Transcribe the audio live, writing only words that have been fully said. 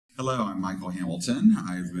Hello, I'm Michael Hamilton.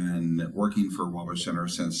 I've been working for Wabash Center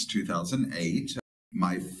since 2008.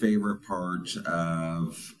 My favorite part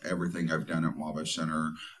of everything I've done at Wabash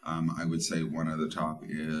Center, I would say one of the top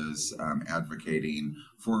is advocating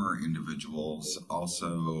for our individuals.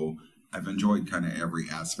 Also, I've enjoyed kind of every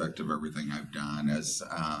aspect of everything I've done as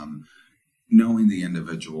knowing the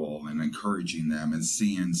individual and encouraging them and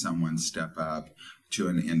seeing someone step up to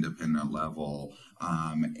an independent level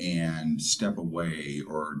and step away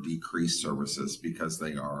or decrease services because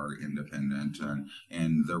they are independent.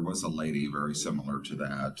 And there was a lady very similar to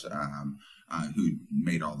that who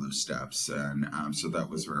made all those steps. And so that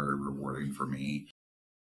was very rewarding for me.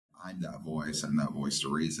 I'm that voice. I'm that voice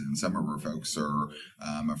to reason. Some of our folks are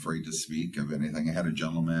afraid to speak of anything. I had a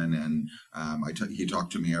gentleman, and he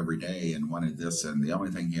talked to me every day and wanted this, and the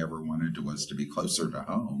only thing he ever wanted was to be closer to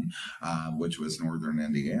home, which was northern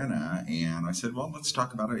Indiana. And I said, well, let's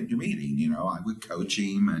talk about it at your meeting. You know, I would coach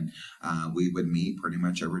him, and we would meet pretty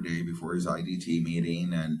much every day before his IDT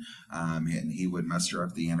meeting, and he would muster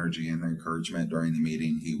up the energy and the encouragement during the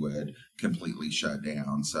meeting. He would completely shut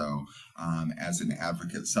down. So as an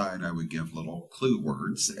advocate side, I would give little clue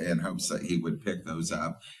words in hopes that he would pick those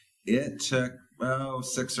up. It took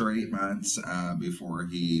 6 or 8 months before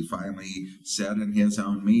he finally said in his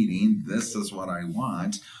own meeting, this is what I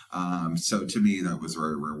want. So to me, that was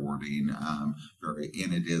very rewarding.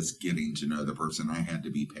 And it is getting to know the person. I had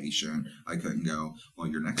to be patient. I couldn't go, well,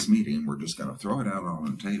 your next meeting, we're just going to throw it out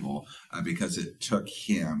on the table because it took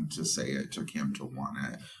him to say it, took him to want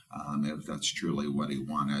it. If that's truly what he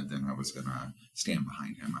wanted, then I was going to stand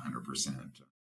behind him 100%.